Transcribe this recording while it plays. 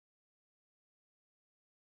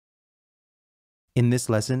In this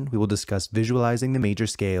lesson, we will discuss visualizing the major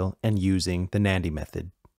scale and using the NANDI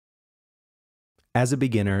method. As a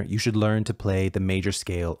beginner, you should learn to play the major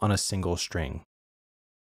scale on a single string.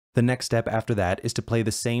 The next step after that is to play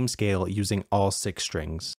the same scale using all 6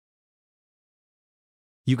 strings.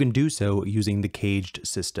 You can do so using the caged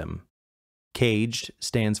system. Caged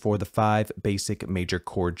stands for the 5 basic major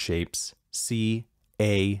chord shapes: C,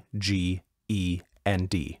 A, G, E, and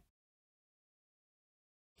D.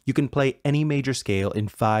 You can play any major scale in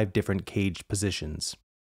 5 different caged positions.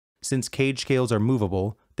 Since caged scales are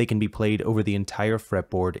movable, they can be played over the entire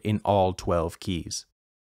fretboard in all 12 keys.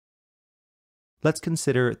 Let's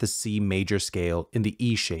consider the C major scale in the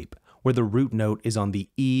E shape, where the root note is on the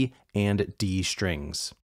E and D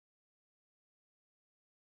strings.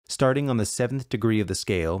 Starting on the 7th degree of the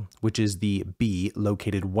scale, which is the B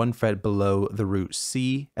located 1 fret below the root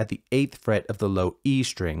C at the 8th fret of the low E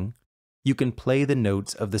string, you can play the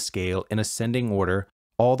notes of the scale in ascending order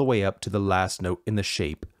all the way up to the last note in the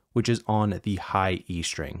shape, which is on the high E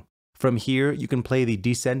string. From here, you can play the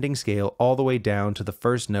descending scale all the way down to the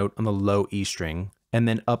first note on the low E string, and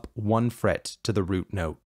then up 1 fret to the root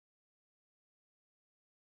note.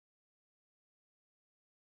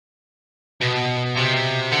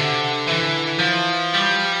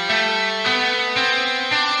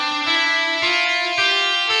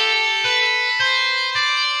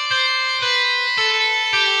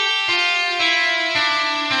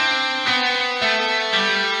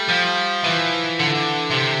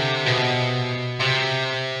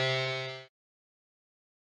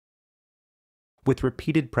 With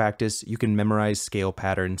repeated practice, you can memorize scale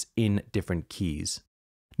patterns in different keys.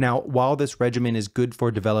 Now, while this regimen is good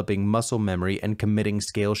for developing muscle memory and committing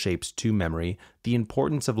scale shapes to memory, the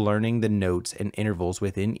importance of learning the notes and intervals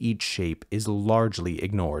within each shape is largely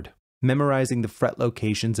ignored. Memorizing the fret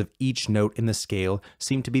locations of each note in the scale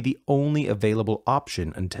seemed to be the only available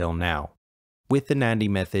option until now. With the NANDI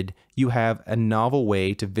method, you have a novel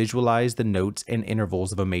way to visualize the notes and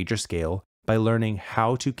intervals of a major scale by learning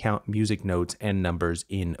how to count music notes and numbers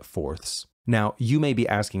in fourths. Now, you may be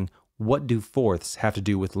asking, what do fourths have to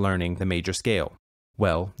do with learning the major scale?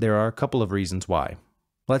 Well, there are a couple of reasons why.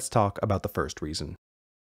 Let's talk about the first reason.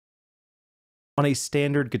 On a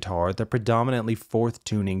standard guitar, the predominantly fourth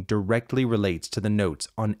tuning directly relates to the notes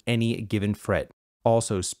on any given fret,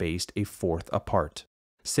 also spaced a fourth apart.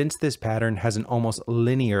 Since this pattern has an almost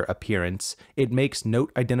linear appearance, it makes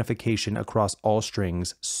note identification across all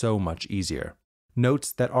strings so much easier.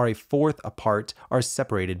 Notes that are a fourth apart are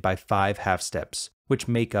separated by 5 half steps, which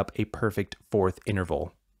make up a perfect fourth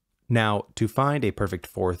interval. Now, to find a perfect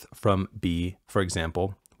fourth from B, for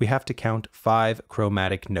example, we have to count 5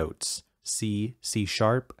 chromatic notes: C, C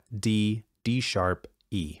sharp, D, D sharp,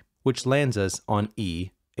 E, which lands us on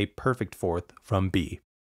E, a perfect fourth from B.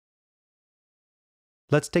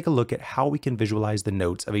 Let's take a look at how we can visualize the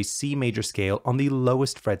notes of a C major scale on the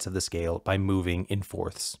lowest frets of the scale by moving in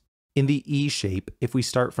fourths. In the E shape, if we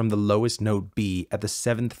start from the lowest note B at the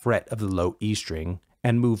 7th fret of the low E string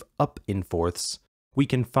and move up in fourths, we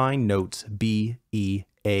can find notes B, E,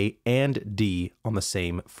 A, and D on the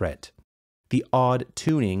same fret. The odd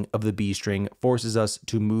tuning of the B string forces us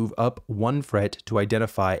to move up 1 fret to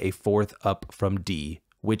identify a fourth up from D,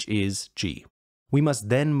 which is G. We must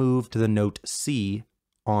then move to the note C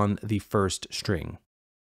on the first string.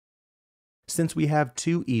 Since we have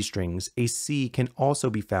 2 E strings, a C can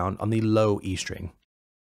also be found on the low E string.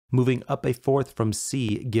 Moving up a fourth from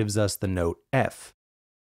C gives us the note F.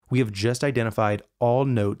 We have just identified all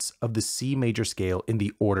notes of the C major scale in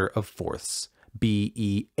the order of fourths: B,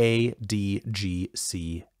 E, A, D, G,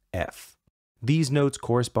 C, F. These notes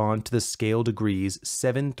correspond to the scale degrees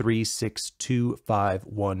 7, 3, 6, 2, 5,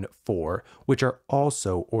 1, 4, which are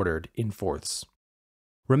also ordered in fourths.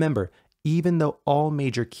 Remember, even though all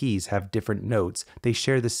major keys have different notes, they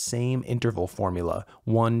share the same interval formula: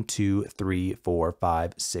 1, 2, 3, 4,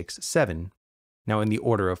 5, 6, 7. Now in the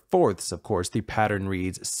order of fourths, of course, the pattern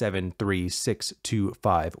reads 7, 3, 6, 2,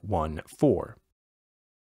 5, 1, 4.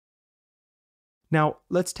 Now,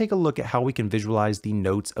 let's take a look at how we can visualize the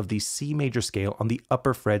notes of the C major scale on the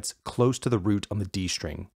upper frets close to the root on the D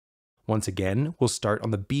string. Once again, we'll start on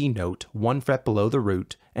the B note 1 fret below the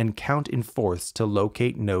root and count in fourths to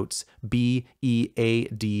locate notes B, E, A,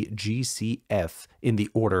 D, G, C, F in the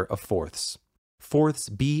order of fourths. Fourths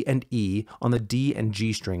B and E on the D and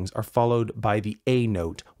G strings are followed by the A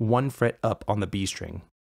note 1 fret up on the B string.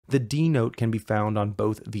 The D note can be found on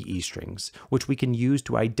both the E strings, which we can use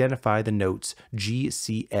to identify the notes G,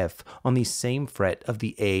 C, F on the same fret of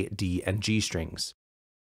the A, D, and G strings.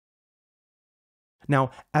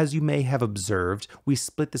 Now, as you may have observed, we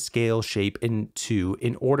split the scale shape in two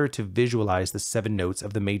in order to visualize the 7 notes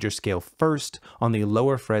of the major scale first on the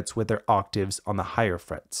lower frets with their octaves on the higher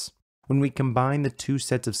frets. When we combine the two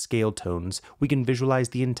sets of scale tones, we can visualize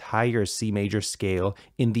the entire C major scale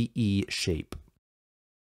in the E shape.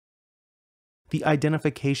 The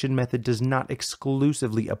identification method does not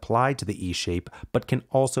exclusively apply to the E shape, but can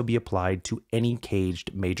also be applied to any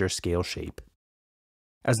caged major scale shape.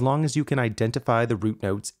 As long as you can identify the root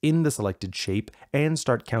notes in the selected shape and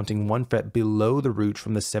start counting 1 fret below the root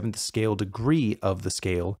from the 7th scale degree of the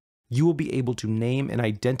scale, you will be able to name and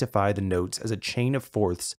identify the notes as a chain of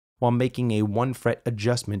fourths while making a 1 fret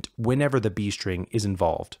adjustment whenever the B string is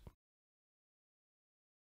involved.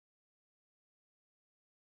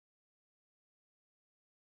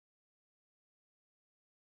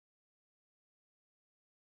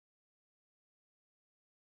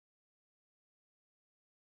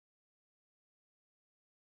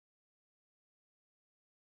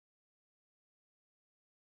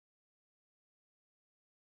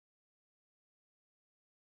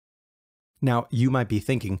 Now, you might be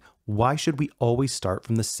thinking, why should we always start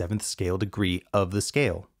from the 7th scale degree of the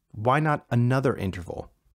scale? Why not another interval?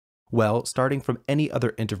 Well, starting from any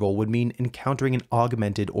other interval would mean encountering an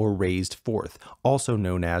augmented or raised fourth, also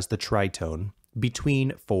known as the tritone,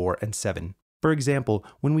 between 4 and 7. For example,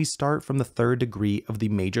 when we start from the 3rd degree of the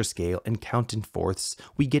major scale and count in fourths,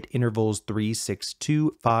 we get intervals 3, 6,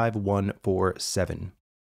 2, 5, 1, 4, 7.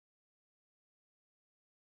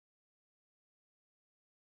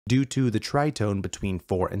 Due to the tritone between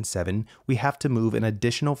 4 and 7, we have to move an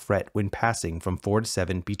additional fret when passing from 4 to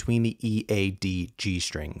 7 between the E, A, D, G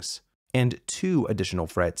strings, and 2 additional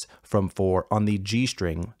frets from 4 on the G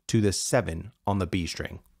string to the 7 on the B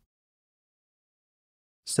string.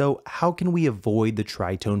 So how can we avoid the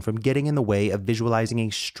tritone from getting in the way of visualizing a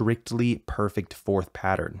strictly perfect fourth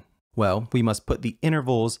pattern? Well, we must put the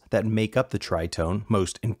intervals that make up the tritone,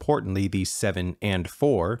 most importantly the 7 and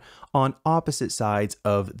 4, on opposite sides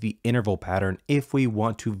of the interval pattern if we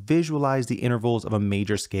want to visualize the intervals of a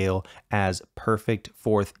major scale as perfect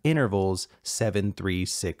fourth intervals 7, 3,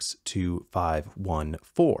 6, 2, 5, 1,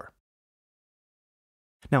 4.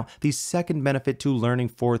 Now, the second benefit to learning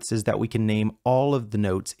fourths is that we can name all of the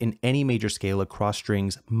notes in any major scale across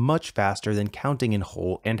strings much faster than counting in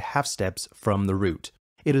whole and half steps from the root.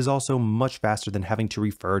 It is also much faster than having to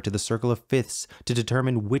refer to the circle of fifths to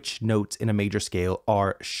determine which notes in a major scale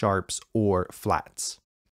are sharps or flats.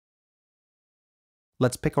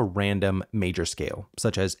 Let's pick a random major scale,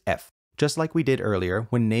 such as F. Just like we did earlier,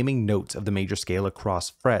 when naming notes of the major scale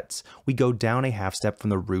across frets, we go down a half step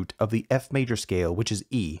from the root of the F major scale, which is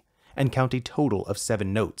E, and count a total of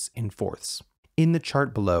 7 notes in fourths. In the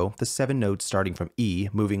chart below, the 7 notes starting from E,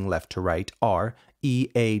 moving left to right, are E,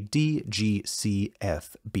 A, D, G, C,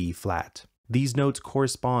 F, B flat. These notes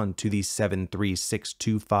correspond to the 7, 3, 6,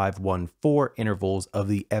 2, 5, 1, 4 intervals of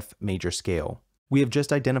the F major scale. We have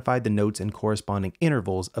just identified the notes and corresponding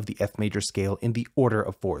intervals of the F major scale in the order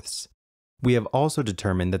of fourths. We have also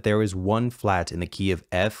determined that there is 1 flat in the key of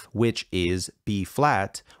F, which is B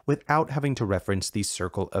flat, without having to reference the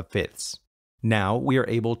circle of fifths. Now we are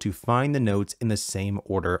able to find the notes in the same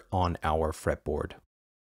order on our fretboard.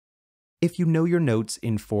 If you know your notes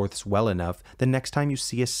in fourths well enough, the next time you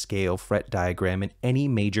see a scale fret diagram in any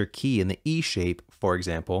major key in the E shape, for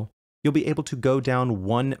example, you'll be able to go down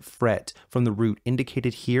 1 fret from the root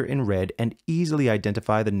indicated here in red and easily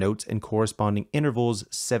identify the notes and corresponding intervals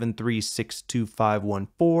 7, 3, 6, 2, 5, 1,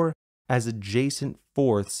 4 as adjacent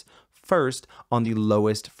fourths first on the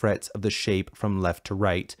lowest frets of the shape from left to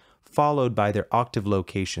right, followed by their octave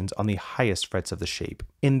locations on the highest frets of the shape.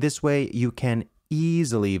 In this way, you can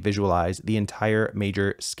easily visualize the entire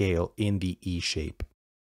major scale in the E shape.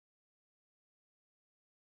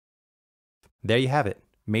 There you have it,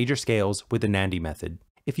 major scales with the NANDI method.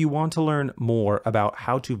 If you want to learn more about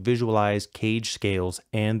how to visualize caged scales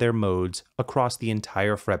and their modes across the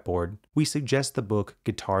entire fretboard, we suggest the book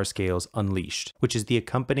Guitar Scales Unleashed, which is the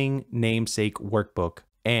accompanying namesake workbook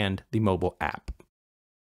and the mobile app.